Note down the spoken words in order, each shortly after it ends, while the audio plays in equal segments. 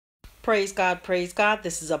Praise God, praise God.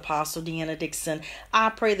 This is Apostle DIXON. DIXON. I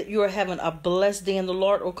pray that you are having a blessed day in the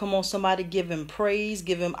Lord. Oh, come on, somebody, give him praise,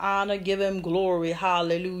 give him honor, give him glory.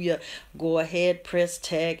 Hallelujah. Go ahead, press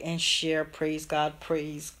tag and share. Praise God,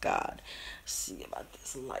 praise God. See about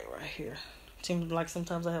this light right here. Seems like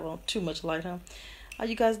sometimes I have on too much light, huh? How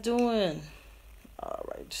you guys doing? All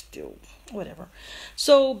right, still whatever.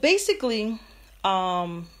 So basically,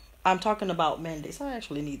 I'm talking about mandates. I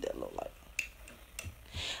actually need that little light.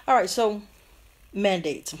 All right, so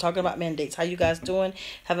mandates. I'm talking about mandates. How you guys doing?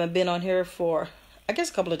 Haven't been on here for, I guess,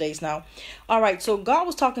 a couple of days now. All right, so God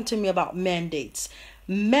was talking to me about mandates.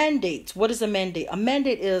 Mandates. What is a mandate? A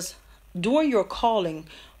mandate is during your calling,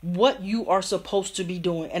 what you are supposed to be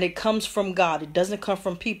doing, and it comes from God. It doesn't come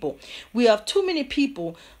from people. We have too many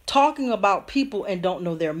people talking about people and don't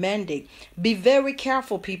know their mandate. Be very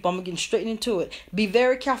careful, people. I'm getting straight into it. Be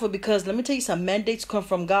very careful, because let me tell you something. Mandates come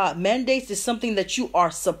from God. Mandates is something that you are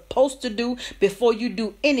supposed to do before you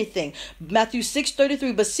do anything. Matthew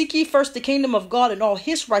 6:33. But seek ye first the kingdom of God and all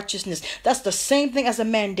his righteousness. That's the same thing as a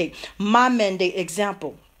mandate. My mandate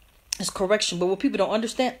example is correction. But what people don't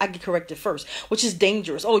understand, I get corrected first, which is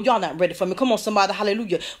dangerous. Oh, y'all not ready for me. Come on, somebody.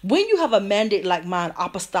 Hallelujah. When you have a mandate like mine,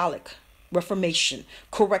 apostolic, reformation,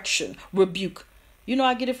 correction, rebuke, you know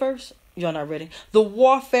I get it first. Y'all not ready. The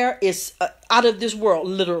warfare is out of this world,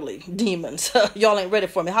 literally. Demons. Y'all ain't ready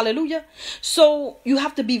for me. Hallelujah. So you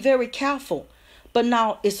have to be very careful. But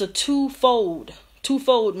now it's a twofold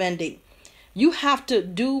mandate. You have to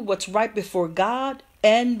do what's right before God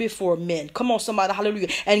and before men. Come on, somebody. Hallelujah.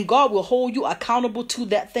 And God will hold you accountable to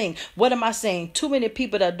that thing. What am I saying? Too many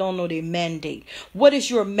people that don't know their mandate. What is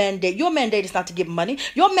your mandate? Your mandate is not to get money.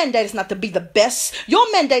 Your mandate is not to be the best.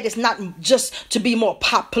 Your mandate is not just to be more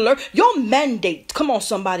popular. Your mandate, come on,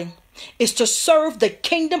 somebody, is to serve the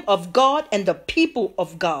kingdom of God and the people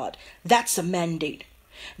of God. That's a mandate.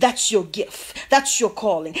 That's your gift. That's your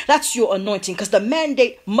calling. That's your anointing. Because the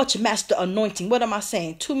mandate much match the anointing. What am I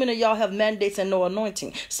saying? Too many of y'all have mandates and no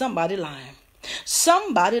anointing. Somebody lying.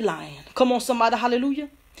 Somebody lying. Come on, somebody. Hallelujah.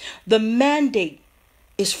 The mandate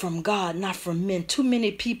is from God, not from men. Too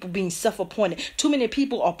many people being self-appointed. Too many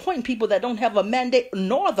people are appointing people that don't have a mandate,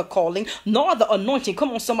 nor the calling, nor the anointing.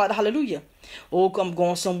 Come on, somebody. Hallelujah. Oh, I'm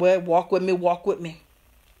going somewhere. Walk with me. Walk with me.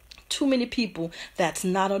 Too many people that's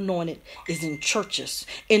not anointed is in churches,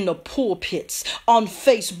 in the pulpits, on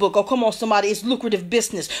Facebook. Oh, come on, somebody. It's lucrative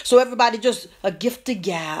business. So everybody just a gift to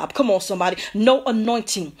gab. Come on, somebody. No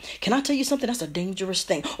anointing. Can I tell you something? That's a dangerous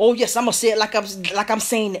thing. Oh, yes, I'm going to say it like I'm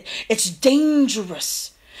saying it. It's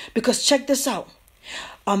dangerous. Because check this out.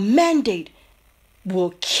 A mandate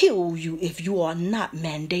will kill you if you are not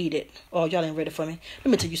mandated. Oh, y'all ain't ready for me.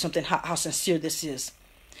 Let me tell you something, how sincere this is.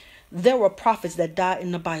 There were prophets that died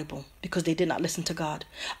in the Bible because they did not listen to God.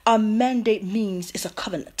 A mandate means it's a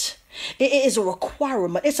covenant. It is a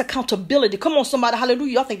requirement. It's accountability. Come on, somebody.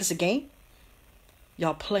 Hallelujah. Y'all think this is a game?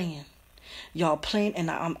 Y'all playing. Y'all playing. And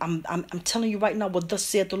I'm telling you right now what thus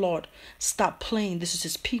said the Lord. Stop playing. This is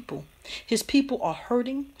his people. His people are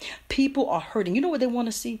hurting. People are hurting. You know what they want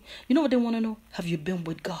to see? You know what they want to know? Have you been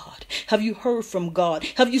with God? Have you heard from God?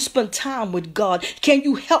 Have you spent time with God? Can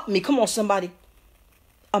you help me? Come on, somebody.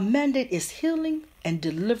 A mandate is healing and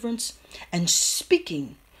deliverance and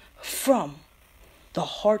speaking from the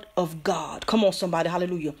heart of God. Come on, somebody.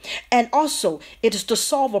 Hallelujah. And also, it is to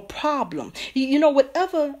solve a problem. You know,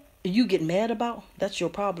 whatever you get mad about, that's your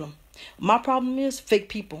problem. My problem is fake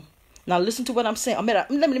people. Now, listen to what I'm saying. Let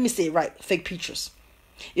me say it right. Fake preachers.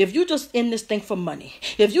 If you just in this thing for money,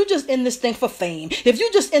 if you just in this thing for fame, if you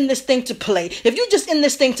just in this thing to play, if you just in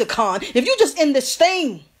this thing to con, if you just in this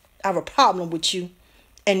thing, I have a problem with you.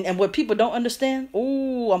 And what people don't understand,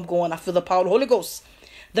 I feel the power of the Holy Ghost.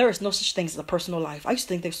 There is no such thing as a personal life. I used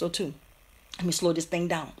to think so too. Let me slow this thing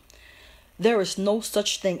down. There is no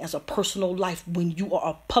such thing as a personal life when you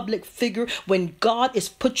are a public figure. When God is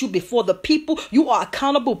put you before the people, you are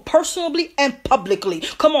accountable personally and publicly.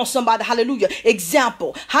 Come on, somebody. Hallelujah.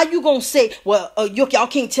 Example. How you going to say, well, y'all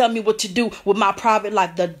can't tell me what to do with my private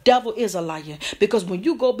life. The devil is a liar. Because when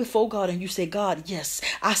you go before God and you say, God, yes.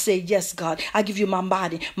 I say, yes, God. I give you my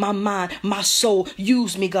body, my mind, my soul.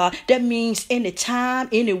 Use me, God. That means anytime,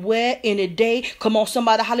 anywhere, any day. Come on,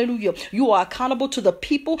 somebody. Hallelujah. You are accountable to the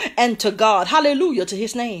people and to God. Hallelujah to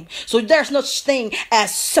his name. So there's no such thing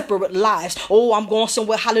as separate lives. Oh, I'm going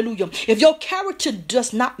somewhere. Hallelujah. If your character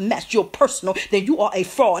does not match your personal, then you are a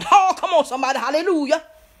fraud. Oh, come on, somebody. Hallelujah.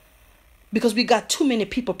 Because we got too many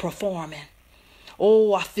people performing.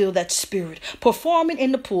 Oh, I feel that spirit. Performing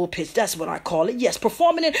in the pulpit. That's what I call it. Yes,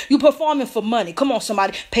 performing it. You performing for money. Come on,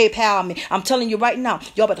 somebody. PayPal me. I'm telling you right now,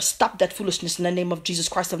 y'all better stop that foolishness in the name of Jesus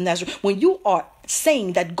Christ of Nazareth. When you are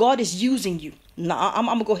saying that God is using you, now I'm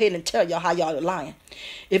going to go ahead and tell y'all how y'all are lying.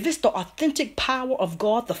 If it's the authentic power of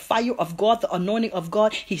God, the fire of God, the anointing of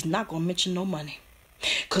God, he's not going to mention no money.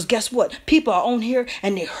 Because guess what? People are on here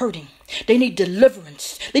and they're hurting. They need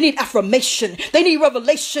deliverance. They need affirmation. They need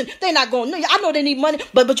revelation. They're not going, no, I know they need money,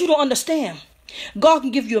 but you don't understand. God can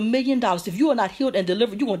give you $1 million. If you are not healed and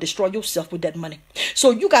delivered, you're going to destroy yourself with that money. So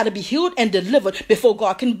you got to be healed and delivered before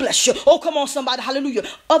God can bless you. Oh, come on, somebody. Hallelujah.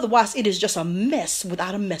 Otherwise, it is just a mess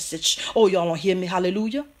without a message. Oh, y'all don't hear me.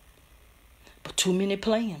 Hallelujah. But too many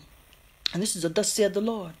playing. And this is a thus said the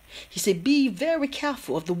Lord. He said, be very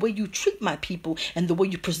careful of the way you treat my people and the way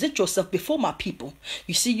you present yourself before my people.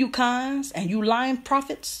 You see, you cons and you lying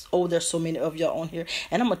prophets. Oh, there's so many of y'all on here.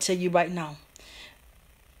 And I'm going to tell you right now.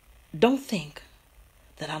 Don't think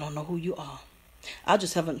that I don't know who you are. I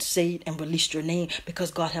just haven't said and released your name because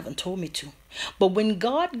God haven't told me to. But when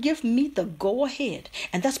God gives me the go ahead,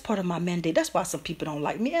 and that's part of my mandate. That's why some people don't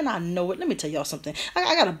like me, and I know it. Let me tell y'all something.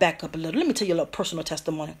 I got to back up a little. Let me tell you a little personal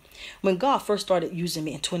testimony. When God first started using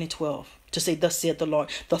me in 2012 to say, thus saith the Lord,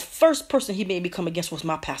 the first person he made me come against was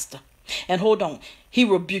my pastor. And hold on, he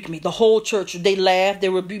rebuked me. The whole church, they laughed, they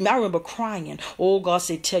rebuked me. I remember crying. Oh, God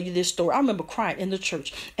said, tell you this story. I remember crying in the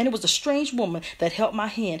church. And it was a strange woman that held my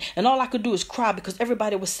hand. And all I could do is cry because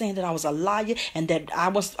everybody was saying that I was a liar and that I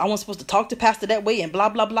wasn't supposed to talk to pastor that way and blah,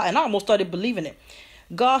 blah, blah. And I almost started believing it.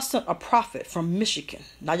 God sent a prophet from Michigan.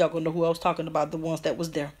 Now y'all gonna know who I was talking about, the ones that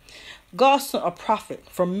was there. God sent a prophet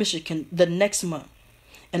from Michigan the next month.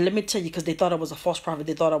 And let me tell you, because they thought I was a false prophet.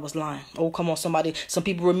 They thought I was lying. Oh, come on, somebody. Some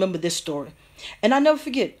people remember this story. And I never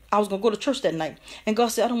forget, I was going to go to church that night. And God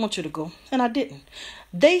said, I don't want you to go. And I didn't.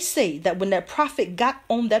 They say that when that prophet got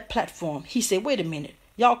on that platform, he said, wait a minute.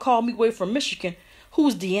 Y'all called me way from Michigan.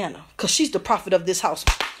 Who's DEANNA? Because she's the prophet of this house.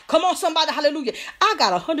 Come on, somebody. Hallelujah. I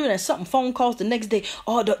got 100 and something phone calls the next day.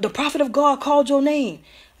 Oh, the prophet of God called your name.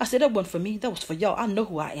 I said, that wasn't for me. That was for y'all. I know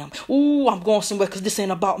who I am. Ooh, I'm going somewhere because this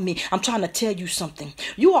ain't about me. I'm trying to tell you something.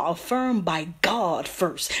 You are affirmed by God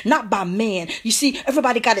first, not by man. You see,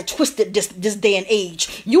 everybody got it twisted this day and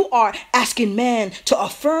age. You are asking man to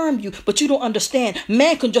affirm you, but you don't understand.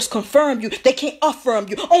 Man can just confirm you. They can't affirm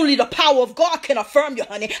you. Only the power of God can affirm you,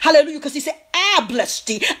 honey. Hallelujah. Because he said, I bless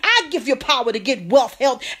thee. I give you power to get wealth,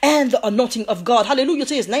 health, and the anointing of God. Hallelujah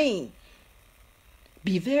to his name.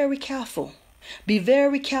 Be very careful. Be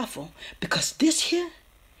very careful, because this here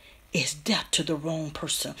is death to the wrong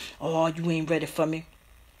person. Oh, you ain't ready for me.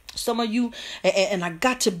 Some of you, and I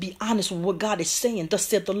got to be honest with what God is saying. Thus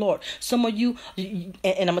said the Lord. Some of you, and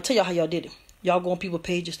I'm going to tell y'all how y'all did it. Y'all go on people's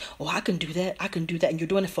pages. Oh, I can do that. I can do that. And you're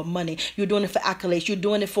doing it for money. You're doing it for accolades. You're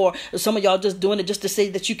doing it for, some of y'all just doing it just to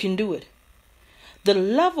say that you can do it. The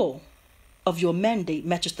level of your mandate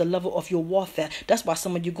matches the level of your warfare. That's why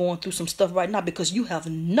some of you going through some stuff right now, because you have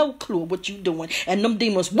no clue what you're doing. And them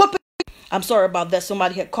demons whooping. I'm sorry about that.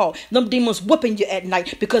 Somebody had called. Them demons whooping you at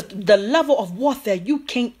night because the level of warfare you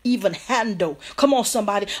can't even handle. Come on,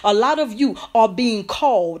 somebody. A lot of you are being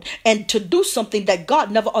called and to do something that God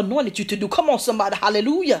never anointed you to do. Come on, somebody.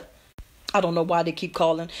 Hallelujah. I don't know why they keep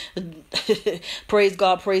calling. Praise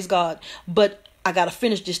God. Praise God. But I got to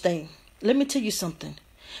finish this thing. Let me tell you something.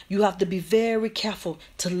 You have to be very careful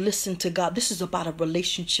to listen to God. This is about a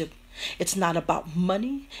relationship. It's not about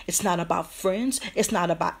money. It's not about friends. It's not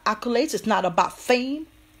about accolades. It's not about fame.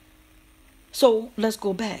 So let's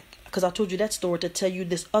go back, because I told you that story to tell you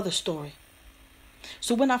this other story.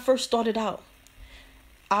 So when I first started out,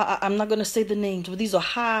 I'm not going to say the names, but these are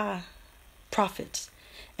high prophets.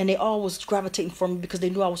 And they all was gravitating for me because they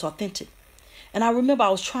knew I was authentic. And I remember I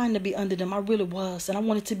was trying to be under them. I really was. And I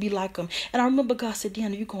wanted to be like them. And I remember God said,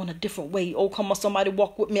 DEANNA, you're going a different way. Oh, come on, somebody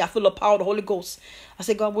walk with me. I feel the power of the Holy Ghost. I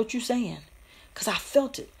said, God, what you saying? Because I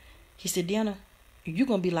felt it. He said, DEANNA, you're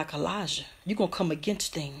going to be like Elijah. You're going to come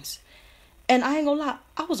against things. And I ain't going to lie.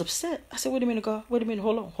 I was upset. I said, wait a minute, God. Wait a minute.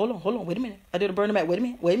 Hold on. Wait a minute. I did a burning man. Wait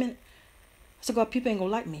a minute. I said, God, people ain't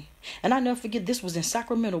going to like me. And I never forget, this was in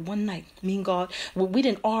Sacramento one night. Me and God, we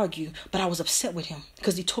didn't argue, but I was upset with him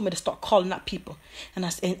because he told me to start calling out people. And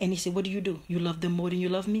he said, what do? You love them more than you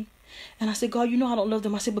love me? And I said, God, you know I don't love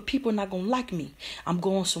them. I said, but people are not going to like me. I'm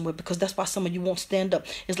going somewhere, because that's why some of you won't stand up.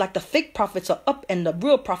 It's like the fake prophets are up and the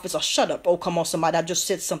real prophets are shut up. Oh, come on, somebody. I just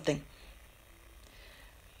said something.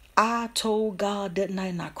 I told God that night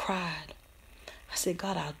and I cried. I said,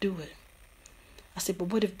 God, I'll do it. I said, but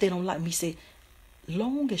what if they don't like me? He said,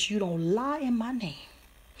 long as you don't lie in my name,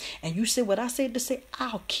 and you say what I said to say,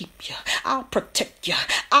 I'll keep you. I'll protect you.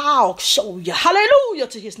 I'll show you. Hallelujah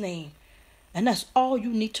to his name. And that's all you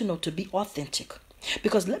need to know to be authentic.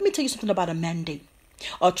 Because let me tell you something about a mandate.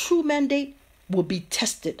 A true mandate will be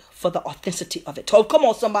tested for the authenticity of it. Oh, come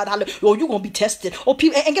on, somebody. Oh, you're going to be tested. Oh,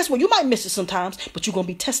 people, and guess what? You might miss it sometimes, but you're going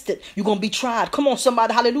to be tested. You're going to be tried. Come on,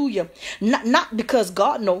 somebody. Hallelujah. Not because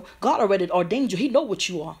God already ordained you. He know what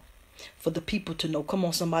you are. For the people to know. Come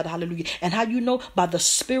on, somebody. Hallelujah. And how you know? By the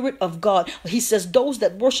Spirit of God. He says, those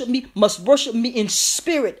that worship me must worship me in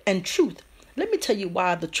spirit and truth. Let me tell you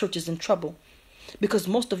why the church is in trouble. Because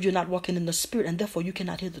most of you are not walking in the Spirit, and therefore you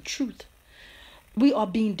cannot hear the truth. We are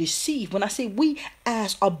being deceived. When I say we,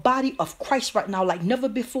 as a body of Christ right now, like never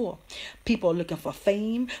before, people are looking for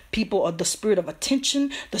fame. People are the spirit of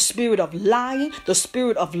attention, the spirit of lying, the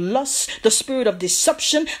spirit of lust, the spirit of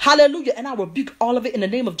deception. Hallelujah. And I rebuke all of it in the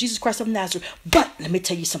name of Jesus Christ of Nazareth. But let me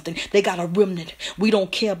tell you something. They got a remnant. We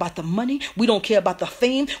don't care about the money. We don't care about the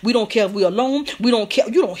fame. We don't care if we're alone. We don't care.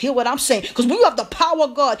 You don't hear what I'm saying. Because when you have the power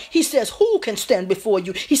of God, he says, who can stand before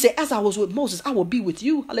you? He said, as I was with Moses, I will be with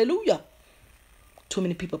you. Hallelujah. Too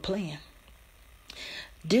many people playing.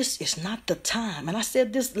 This is not the time. And I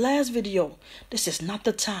said this last video. This is not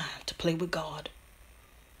the time to play with God.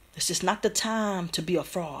 This is not the time to be a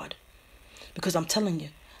fraud. Because I'm telling you,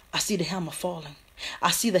 I see the hammer falling.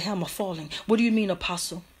 I see the hammer falling. What do you mean,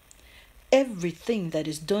 Apostle? Everything that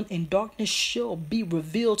is done in darkness shall be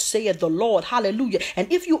revealed, saith the Lord. Hallelujah. And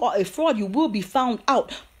if you are a fraud, you will be found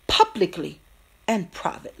out publicly and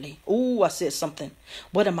privately. Oh, I said something.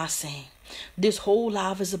 What am I saying? This whole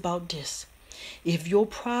life is about this. If your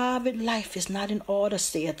private life is not in order,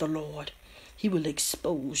 saith the Lord, he will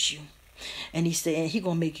expose you. And he said, he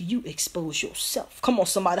gonna make you expose yourself. Come on,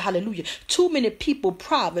 somebody. Hallelujah. Too many people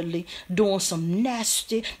privately doing some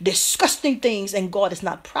nasty, disgusting things, and God is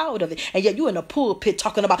not proud of it. And yet you're in a pulpit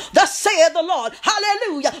talking about, thus saith the Lord.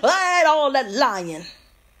 Hallelujah. Let all that lying.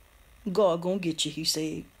 God gonna get you, he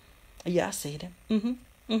said. Yeah, I said it.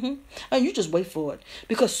 And you just wait for it.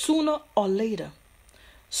 Because sooner or later,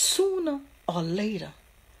 I'm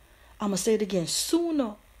going to say it again,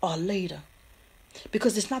 sooner or later,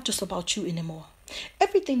 because it's not just about you anymore.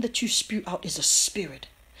 Everything that you spew out is a spirit.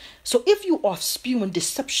 So if you are spewing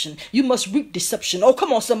deception, you must reap deception. Oh,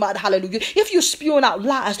 come on, somebody. Hallelujah. If you're spewing out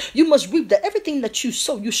lies, you must reap that. Everything that you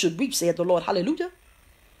sow, you should reap, saith the Lord. Hallelujah.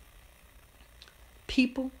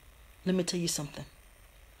 People, let me tell you something.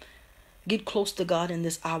 Get close to God in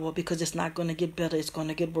this hour, because it's not going to get better. It's going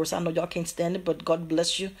to get worse. I know y'all can't stand it, but God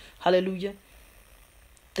bless you. Hallelujah.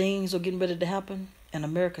 Things are getting ready to happen, and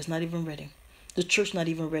America's not even ready. The church not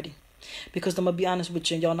even ready. Because I'm going to be honest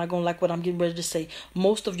with you, and y'all not going to like what I'm getting ready to say.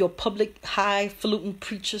 Most of your public highfalutin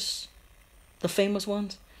preachers, the famous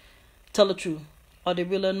ones, tell the truth. Are they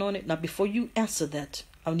really anointed? Now, before you answer that,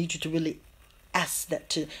 I need you to really ask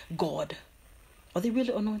that to God. Are they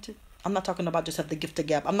really anointed? I'm not talking about just have the gift of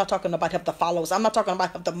gab. I'm not talking about have the followers. I'm not talking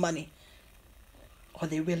about have the money. Are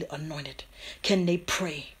they really anointed? Can they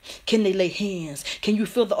pray? Can they lay hands? Can you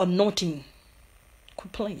feel the anointing?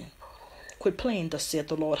 Quit playing. Quit playing, thus saith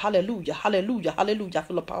the Lord. Hallelujah, hallelujah, hallelujah. I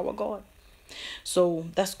feel the power of God. So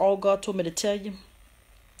that's all God told me to tell you.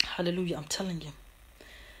 Hallelujah, I'm telling you.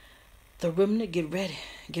 The remnant, get ready.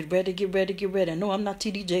 Get ready, get ready, get ready. No, I'm not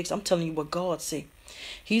TD Jakes. I'm telling you what God said.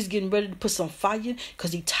 He's getting ready to put some fire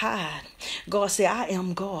because he's tired. God said, I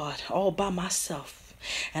am God all by myself.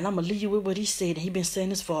 And I'm going to leave you with what he said. And he's been saying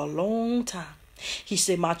this for a long time. He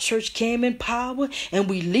said, my church came in power and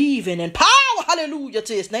we leaving in power. Hallelujah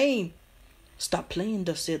to his name. Stop playing,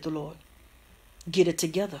 thus said the Lord. Get it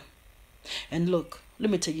together. And look,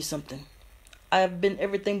 let me tell you something. I have been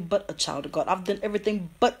everything but a child of God. I've done everything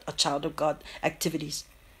but a child of God activities.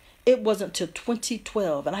 It wasn't till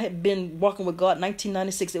 2012, and I had been walking with God in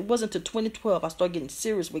 1996. It wasn't till 2012 I started getting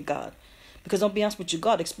serious with God. Because I'll be honest with you,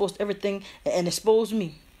 God exposed everything and exposed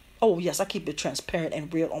me. Oh, yes, I keep it transparent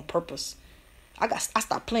and real on purpose. I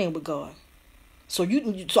stopped playing with God. So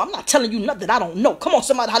I'm not telling you nothing that I don't know. Come on,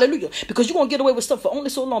 somebody, hallelujah. Because you're going to get away with stuff for only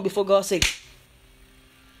so long before God says,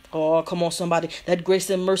 oh, come on, somebody. That grace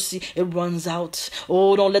and mercy, it runs out.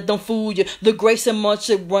 Oh, don't let them fool you. The grace and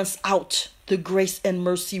mercy runs out. The grace and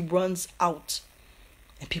mercy runs out.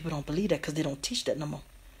 And people don't believe that because they don't teach that no more.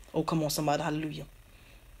 Oh, come on, somebody. Hallelujah.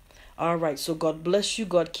 All right. So God bless you.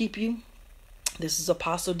 God keep you. This is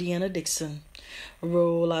Apostle DEANNA DIXON.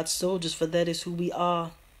 Roll out soldiers, for that is who we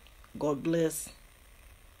are. God bless.